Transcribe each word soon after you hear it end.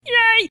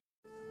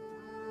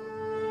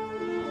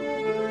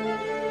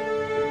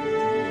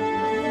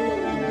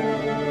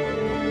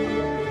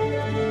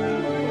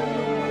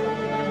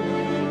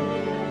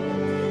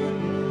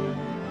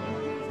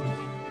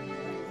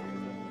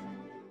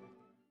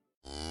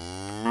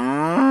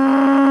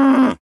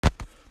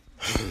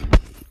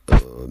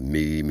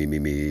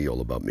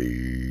about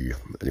me.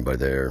 Anybody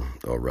there?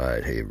 All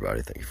right. Hey,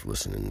 everybody. Thank you for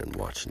listening and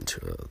watching to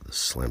the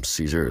Slam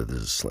Caesar.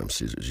 This is Slam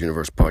Caesar's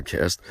Universe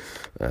podcast.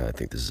 I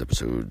think this is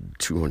episode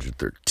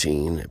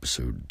 213,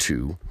 episode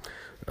 2.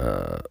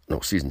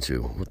 Season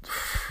 2.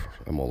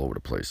 I'm all over the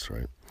place,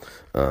 right?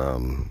 Let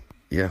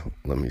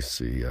me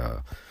see.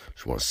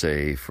 Just want to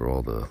say for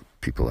all the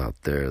people out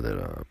there that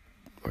are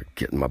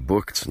getting my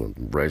books, and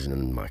I'm rising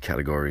in my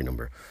category,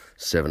 number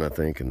 7, I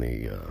think, in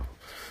the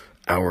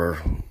hour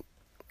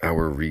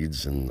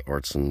reads and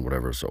arts and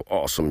whatever. So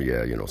awesome.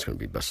 Yeah, it's going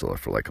to be bestseller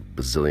for like a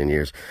bazillion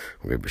years.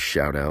 We're going to give a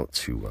shout out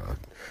to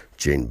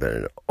Jane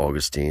Bennett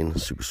Augustine,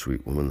 super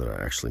sweet woman that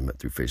I actually met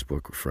through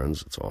Facebook. We're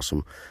friends. It's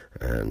awesome.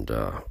 And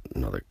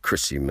another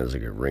Chrissy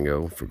Mezziger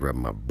Ringo for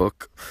grabbing my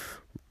book.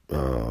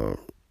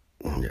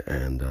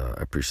 And I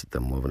appreciate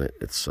them loving it.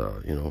 It's,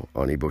 on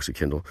ebooks and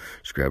Kindle.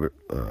 Just grab it,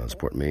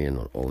 support me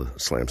and all the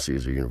Slam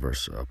Caesar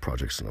Universe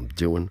projects that I'm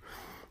doing.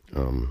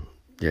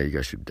 You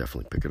guys should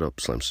definitely pick it up.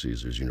 Slam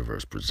Caesar's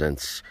Universe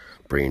presents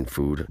Brain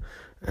Food.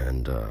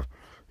 And,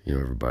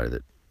 everybody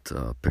that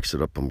picks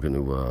it up, I'm going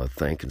to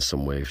thank in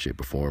some way, shape,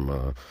 or form.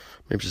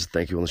 Maybe just a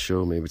thank you on the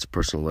show. Maybe it's a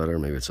personal letter.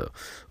 Maybe it's a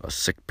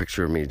sick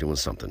picture of me doing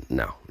something.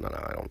 No,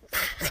 I don't.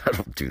 I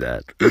don't do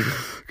that.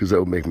 Because that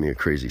would make me a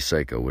crazy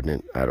psycho,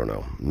 wouldn't it? I don't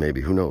know.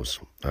 Maybe. Who knows?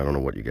 I don't know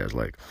what you guys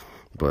like.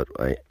 But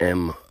I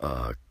am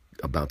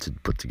about to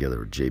put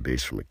together a J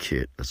bass from a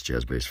kit. That's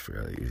jazz bass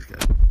for you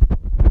guys.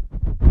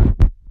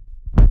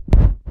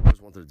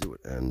 To do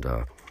it, and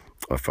I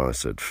finally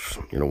said,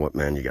 you know what,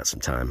 man, you got some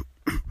time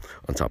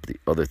on top of the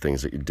other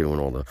things that you're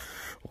doing, all the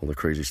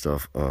crazy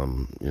stuff, all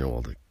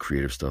the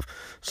creative stuff.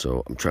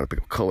 So I'm trying to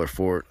pick a color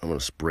for it. I'm gonna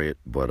spray it,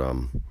 but I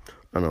don't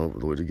know.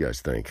 What do you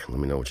guys think? Let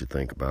me know what you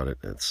think about it.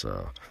 It's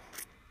a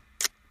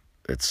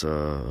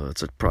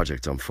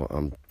project. I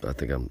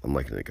think I'm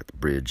liking it. I got the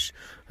bridge.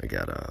 I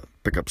got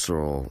pickups are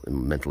all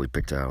mentally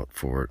picked out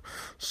for it.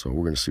 So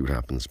we're gonna see what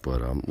happens.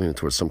 But I'm leaning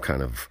towards some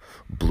kind of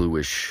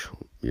bluish.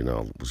 I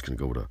was gonna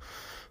go with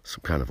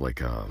some kind of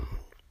like I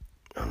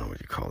don't know what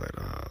you call that.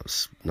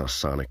 Not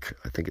Sonic.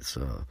 I think it's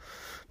I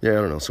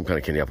don't know, some kind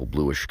of candy apple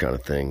bluish kind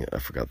of thing. I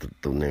forgot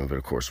the name of it,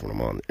 of course, when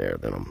I'm on air.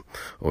 Then I'm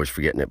always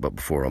forgetting it. But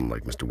before I'm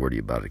like Mr. Wordy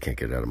about it. I can't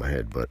get it out of my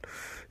head. But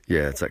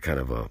yeah, it's that kind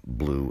of a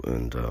blue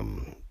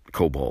and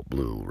cobalt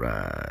blue,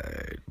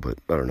 right? But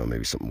I don't know,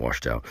 maybe something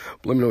washed out.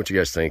 But let me know what you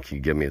guys think. You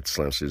can get me at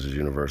Slam Caesar's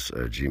Universe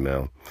at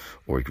Gmail,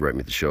 or you can write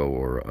me at the show,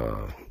 or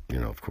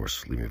of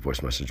course, leave me a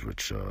voice message,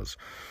 which is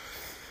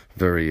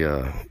very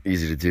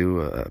easy to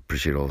do. I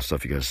appreciate all the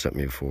stuff you guys sent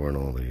me before, and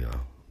all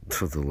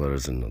the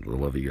letters and the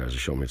love you guys are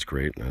showing me. It's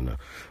great, and I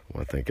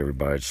want to thank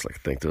everybody. Just like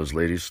to thank those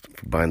ladies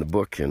for buying the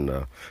book, and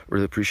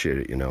really appreciate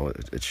it.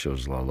 It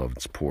shows a lot of love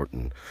and support,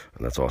 and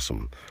that's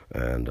awesome.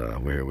 And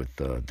we're here with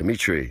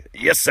Dimitri.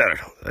 Yes, sir.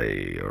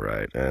 Hey, all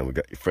right. And we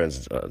got your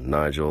friends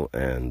Nigel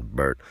and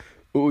Bert.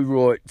 All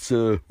right,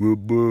 sir. We're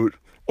Bert.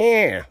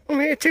 Yeah, I'm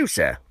here too,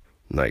 sir.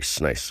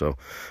 Nice. So,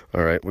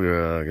 all right,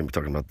 we're going to be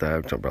talking about that.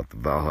 We're talking about the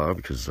Valhalla,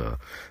 because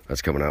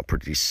that's coming out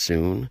pretty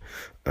soon.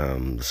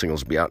 The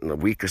singles will be out in a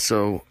week or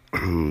so,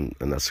 and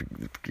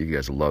you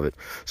guys will love it.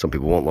 Some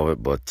people won't love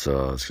it, but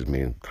it's because me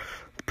and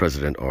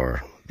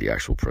the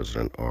actual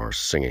president are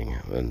singing,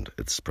 and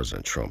it's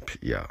President Trump.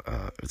 Yeah,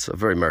 it's a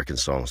very American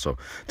song, so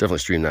definitely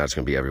stream that. It's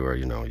going to be everywhere.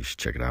 You should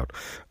check it out.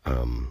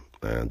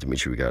 And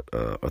Dimitri, we got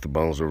Arthur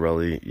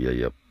Bonzarelli.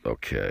 Yep.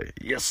 Okay.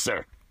 Yes,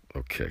 sir.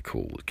 Okay,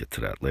 cool. We'll get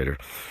to that later.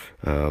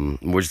 What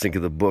do you think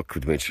of the book,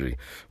 Dimitri?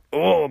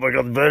 Oh my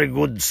God, very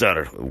good,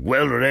 sir.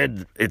 Well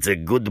read. It's a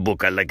good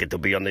book. I like it to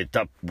be on the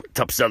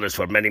top sellers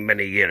for many,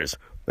 many years.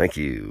 Thank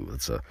you.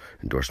 That's an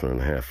endorsement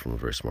and a half from a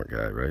very smart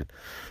guy, right?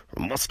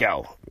 From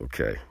Moscow.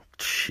 Okay,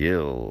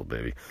 chill,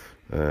 baby.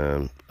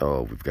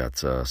 We've got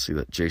see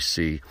that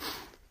JC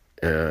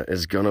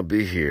is gonna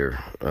be here.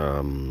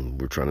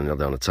 We're trying to nail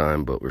down the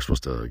time, but we're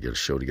supposed to get a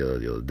show together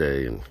the other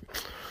day, and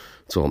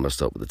it's all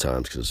messed up with the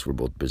times because we're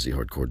both busy,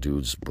 hardcore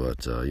dudes.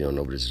 But,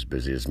 nobody's as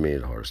busy as me,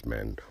 the hardest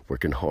man,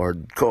 working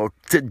hardcore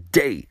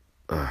today.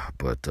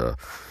 What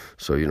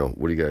do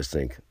you guys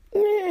think?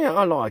 Yeah,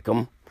 I like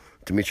them.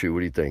 Dimitri, what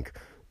do you think?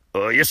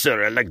 Yes,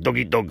 sir, I like Dog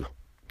Eat Dog.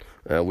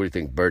 What do you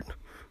think, Bert?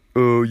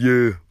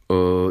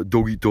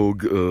 Dog Eat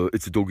Dog.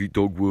 It's a Dog Eat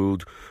Dog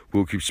world.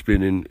 World keeps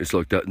spinning. It's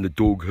like that in the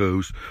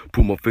doghouse.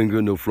 Put my finger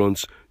in the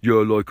fronts. Yeah,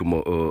 I like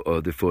them.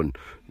 They're fun.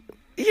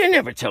 You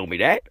never told me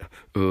that.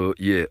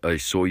 Yeah, I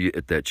saw you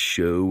at that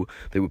show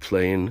they were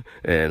playing,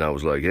 and I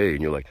was like, hey,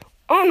 and you're like,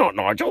 I'm not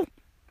Nigel.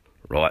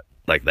 Right,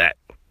 like that.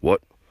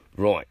 What?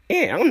 Right,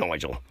 yeah, I'm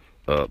Nigel.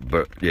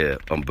 Bert, yeah,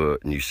 I'm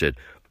Bert, and you said,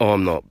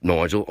 I'm not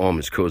Nigel, I'm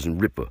his cousin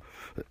Ripper.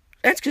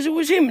 That's because it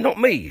was him, not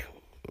me.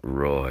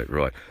 Right. All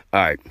right.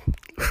 I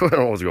don't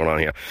know what's going on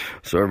here.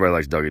 So everybody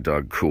likes Dog Eat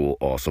Dog. Cool,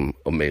 awesome,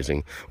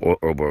 amazing.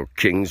 Or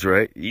Kings,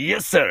 right?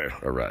 Yes, sir.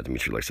 All right,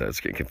 Dimitri likes that. It's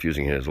getting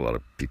confusing here. There's a lot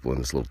of people in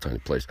this little tiny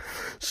place.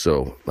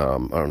 So I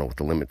don't know what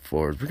the limit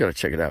for is. We got to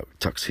check it out.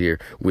 Tuck's here,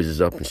 whizzes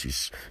up, and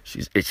she's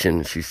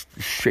itching. She's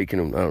shaking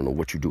him. I don't know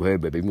what you do. Hey,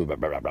 baby.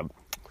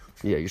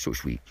 Yeah, you're so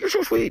sweet. You're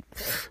so sweet.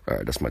 All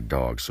right, that's my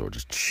dog, so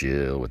just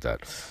chill with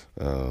that.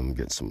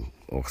 Getting some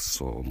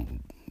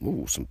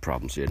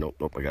problems here.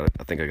 Nope, I got it.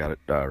 I think I got it.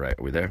 All right,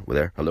 are we there? We're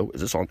there. Hello,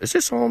 is this on? Is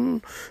this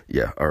on?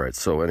 Yeah, all right.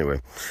 So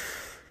anyway,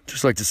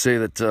 just like to say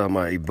that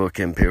my book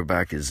and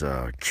paperback is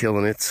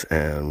killing it.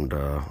 And,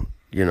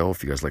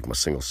 if you guys like my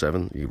single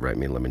 7, you write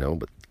me and let me know.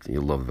 But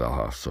you love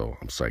Valhalla, so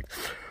I'm psyched.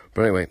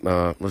 But anyway,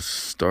 let's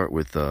start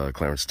with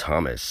Clarence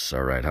Thomas.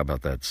 All right, how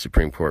about that?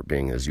 Supreme Court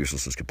being as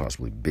useless as could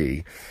possibly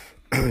be.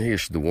 He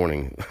issued the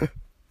warning.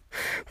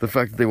 The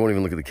fact that they won't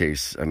even look at the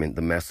case, I mean,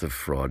 the massive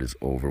fraud is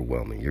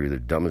overwhelming. You're either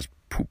dumb as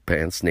poop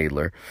pants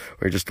Nadler,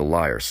 or you're just a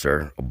liar,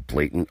 sir. A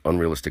blatant,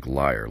 unrealistic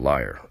liar.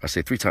 I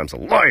say 3 times, a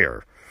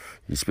liar!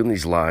 You spin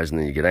these lies, and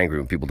then you get angry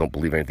when people don't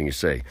believe anything you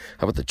say.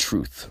 How about the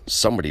truth?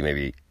 Somebody,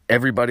 maybe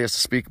everybody has to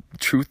speak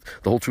truth,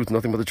 the whole truth,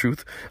 nothing but the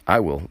truth. I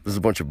will. This is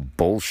a bunch of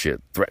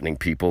bullshit, threatening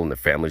people and their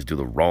families do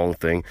the wrong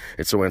thing.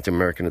 It's so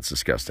anti-American, it's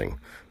disgusting.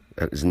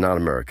 That is not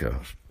America.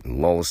 And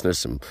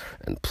lawlessness and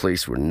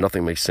place where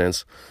nothing makes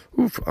sense.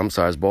 Oof, I'm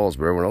size balls,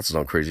 but everyone else is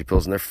on crazy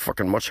pills, and they're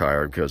fucking much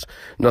higher because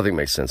nothing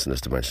makes sense in this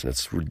dimension.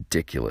 It's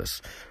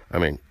ridiculous. I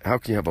mean, how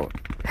can you have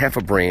half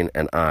a brain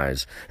and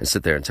eyes and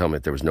sit there and tell me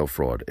that there was no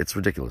fraud? It's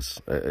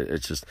ridiculous.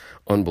 It's just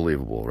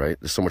unbelievable, right?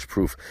 There's so much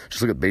proof.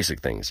 Just look at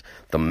basic things.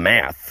 The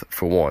math,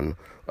 for one.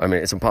 I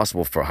mean, it's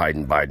impossible for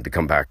Biden to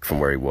come back from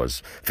where he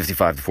was,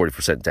 55 to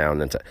 40% down,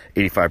 then to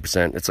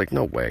 85%. It's like,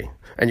 no way.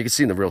 And you can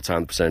see in the real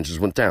time, the percentages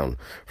went down.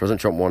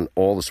 President Trump won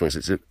all the swing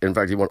states. In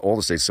fact, he won all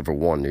the states except for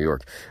one, New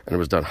York. And it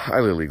was done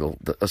highly illegal,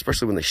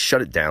 especially when they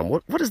shut it down.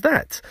 What is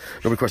that?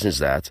 Nobody questions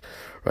that,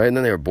 right? And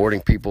then they were boarding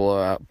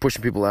people,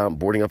 pushing people out,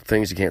 boarding up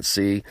things you can't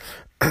see.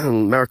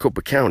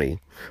 Maricopa County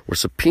were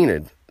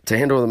subpoenaed to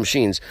hand over the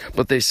machines,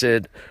 but they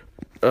said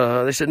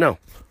no.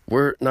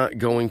 We're not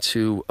going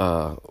to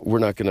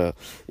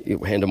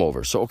hand them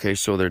over. So, okay,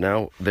 so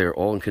they're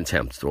all in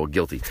contempt. They're all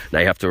guilty. Now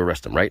you have to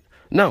arrest them, right?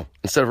 No.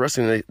 Instead of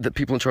arresting them, the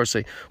people in charge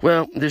say,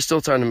 well, there's still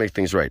time to make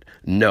things right.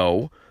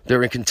 No.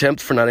 They're in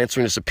contempt for not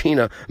answering the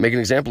subpoena, make an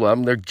example of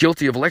them. They're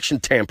guilty of election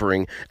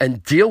tampering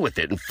and deal with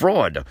it and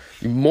fraud.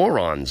 You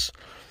morons.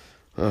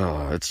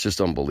 Oh, it's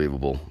just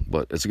unbelievable.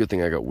 But it's a good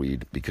thing I got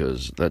weed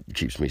because that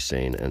keeps me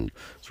sane. And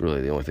it's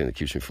really the only thing that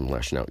keeps me from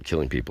lashing out and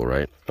killing people,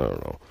 right? I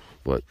don't know.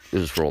 But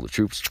this is for all the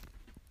troops.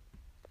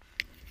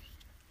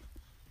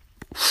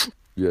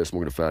 Yeah,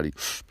 smoking a fatty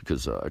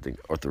because I think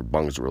Arthur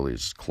Bung's really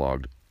is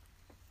clogged.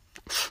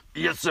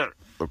 Yes, sir.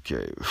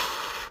 Okay.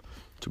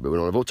 Too bad we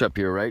don't have OTEP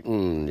here, right?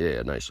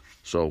 Yeah, nice.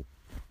 So,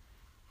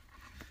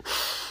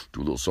 do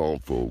a little song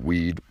for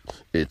weed.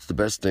 It's the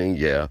best thing,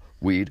 yeah.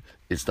 Weed,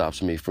 it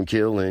stops me from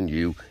killing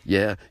you.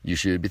 Yeah, you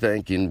should be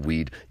thanking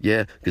weed.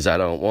 Yeah, because I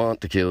don't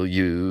want to kill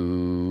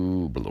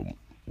you. Bloom.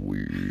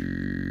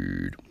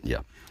 Weed.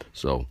 Yeah.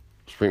 So,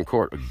 Supreme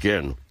Court,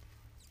 again.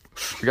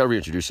 I got to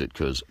reintroduce it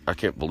because I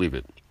can't believe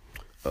it.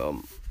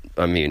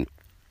 I mean,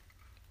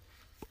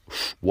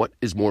 what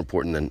is more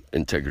important than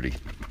integrity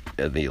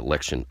in the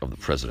election of the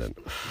president?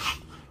 I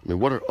mean,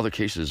 what are other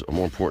cases are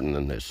more important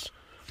than this?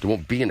 There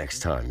won't be a next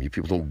time. You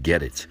people don't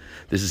get it.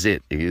 This is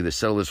it. You either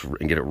settle this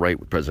and get it right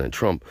with President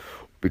Trump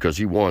because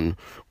he won,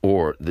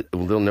 or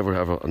they'll never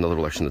have another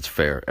election that's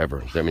fair,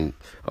 ever. I mean,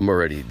 I'm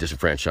already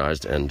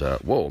disenfranchised, and,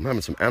 whoa, I'm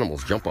having some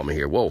animals jump on me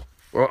here. Whoa.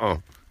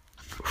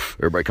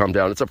 Everybody calm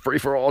down. It's a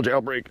free-for-all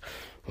jailbreak.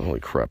 Holy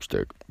crap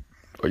stick.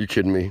 Are you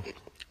kidding me?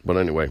 But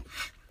anyway,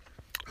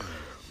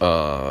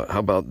 how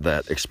about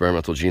that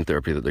experimental gene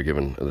therapy that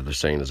they're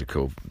saying is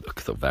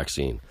a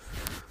vaccine?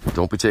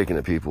 Don't be taking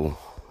it, people.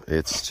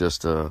 It's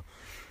just,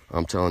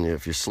 I'm telling you,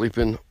 if you're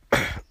sleeping,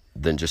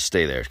 then just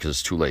stay there because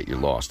it's too late. You're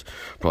lost.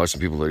 Probably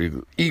some people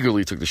that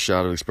eagerly took the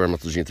shot of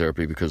experimental gene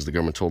therapy because the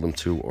government told them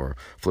to are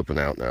flipping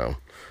out now.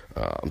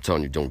 I'm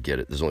telling you, don't get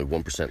it. There's only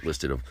 1%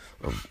 listed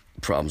of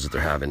problems that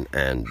they're having,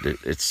 and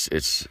it's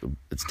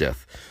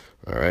death.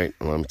 All right?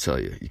 Well, let me tell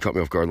you. You caught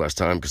me off guard last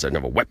time because I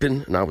didn't have a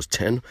weapon, and I was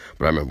 10,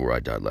 but I remember where I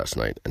died last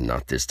night, and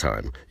not this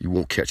time. You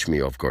won't catch me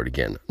off guard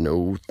again.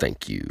 No,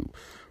 thank you.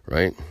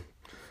 Right?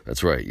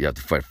 That's right. You have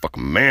to fight a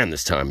fucking man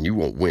this time, and you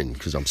won't win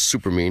because I'm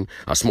super mean.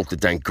 I smoke the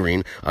dank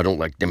green. I don't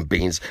like them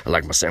beans. I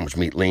like my sandwich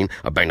meat lean.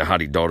 I bang the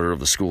hottie daughter of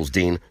the school's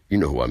dean. You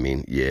know who I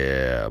mean.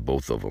 Yeah,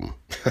 both of them.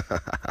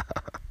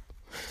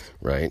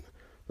 Right?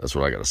 That's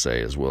what I gotta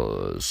say as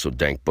well. So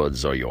dank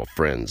buds are your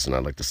friends, and I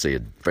like to say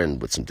a friend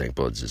with some dank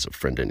buds is a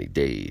friend any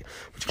day.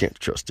 But you can't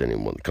trust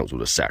anyone that comes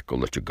with a sack or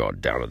let your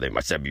guard down, or they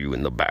might stab you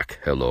in the back.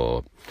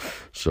 Hello.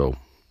 So,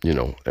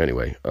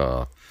 anyway,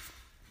 so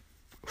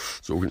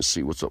we're gonna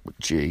see what's up with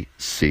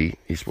JC.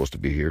 He's supposed to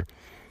be here,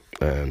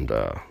 and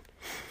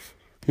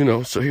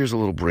so here's a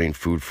little brain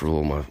food for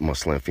all my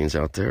slam fiends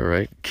out there.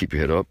 Right? Keep your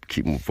head up,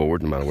 keep moving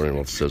forward, no matter what anyone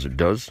else says or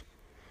does.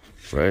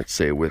 Right?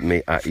 Say it with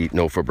me. I eat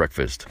no for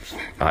breakfast.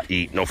 I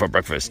eat no for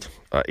breakfast.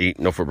 I eat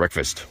no for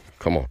breakfast.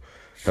 Come on.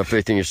 Have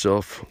faith in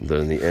yourself. That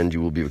in the end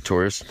you will be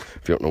victorious.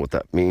 If you don't know what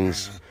that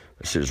means,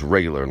 that shit is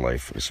regular in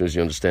life. As soon as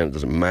you understand it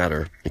doesn't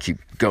matter and keep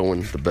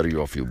going, the better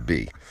off you'll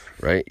be.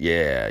 Right?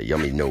 Yeah,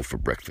 yummy no for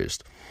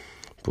breakfast.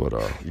 But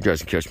you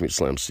guys can catch me at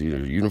Slam Cedar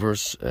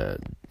Universe at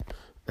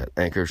at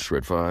Anchor,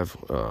 Shred 5,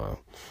 or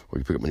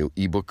you can pick up my new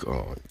ebook,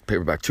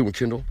 paperback 2 and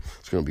Kindle.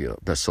 It's going to be a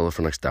bestseller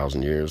for the next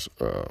 1,000 years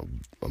on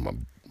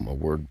my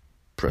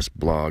WordPress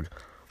blog.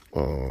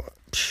 All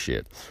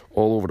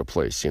over the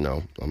place,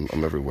 I'm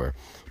everywhere,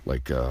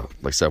 like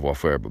Savoir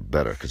Faire, but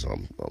better, because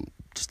I'm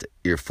just an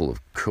earful of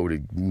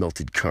coated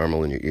melted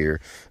caramel in your ear,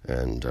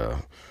 and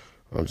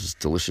I'm just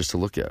delicious to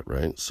look at,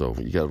 right? So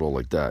you got it all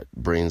like that.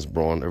 Brains,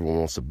 brawn, everyone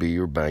wants to be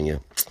you or bang you.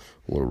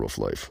 What a rough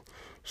life.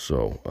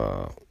 So,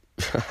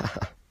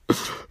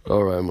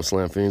 all right, my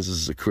Slam Fiends, this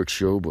is a quick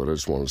show, but I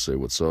just want to say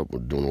what's up. We're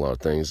doing a lot of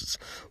things. It's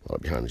a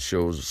lot behind the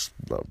shows, it's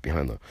a lot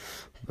behind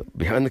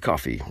the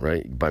coffee,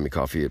 right? Buy me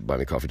coffee at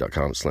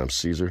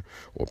buymecoffee.com/SlamCaesar,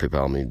 or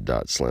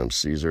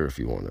paypal.me/SlamCaesar. If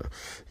you want to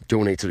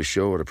donate to the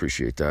show, I'd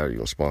appreciate that. You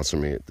want to sponsor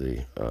me at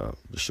the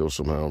show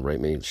somehow, write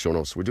me show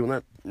notes. We're doing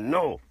that?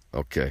 No.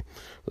 Okay.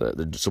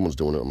 Someone's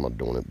doing it. I'm not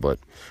doing it. But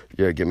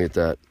yeah, get me at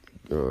that.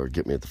 Or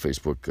get me at the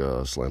Facebook,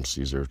 Slam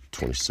Caesar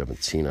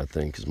 2017, I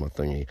think, is my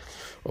thingy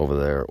over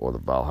there, or the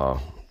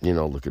Valhalla.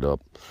 Look it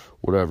up.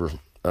 Whatever.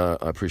 I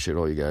appreciate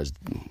all you guys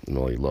and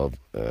all you love.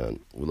 And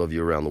we love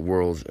you around the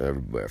world,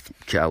 everywhere from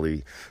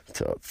Cali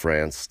to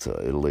France to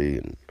Italy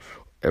and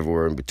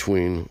everywhere in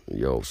between.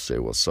 Yo, say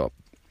what's up.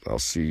 I'll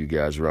see you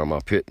guys around my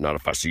pit. Not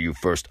if I see you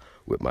first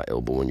with my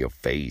elbow in your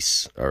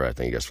face. All right,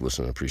 thank you guys for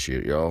listening. I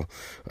appreciate it, y'all.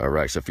 All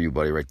right, except for you,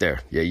 buddy, right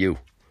there. Yeah, you.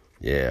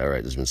 Yeah, all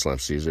right, this has been Slam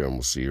Caesar, and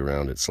we'll see you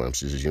around at Slam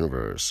Caesar's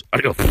Universe.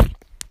 Adios.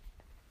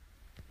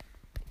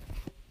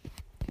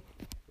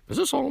 Is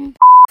this on?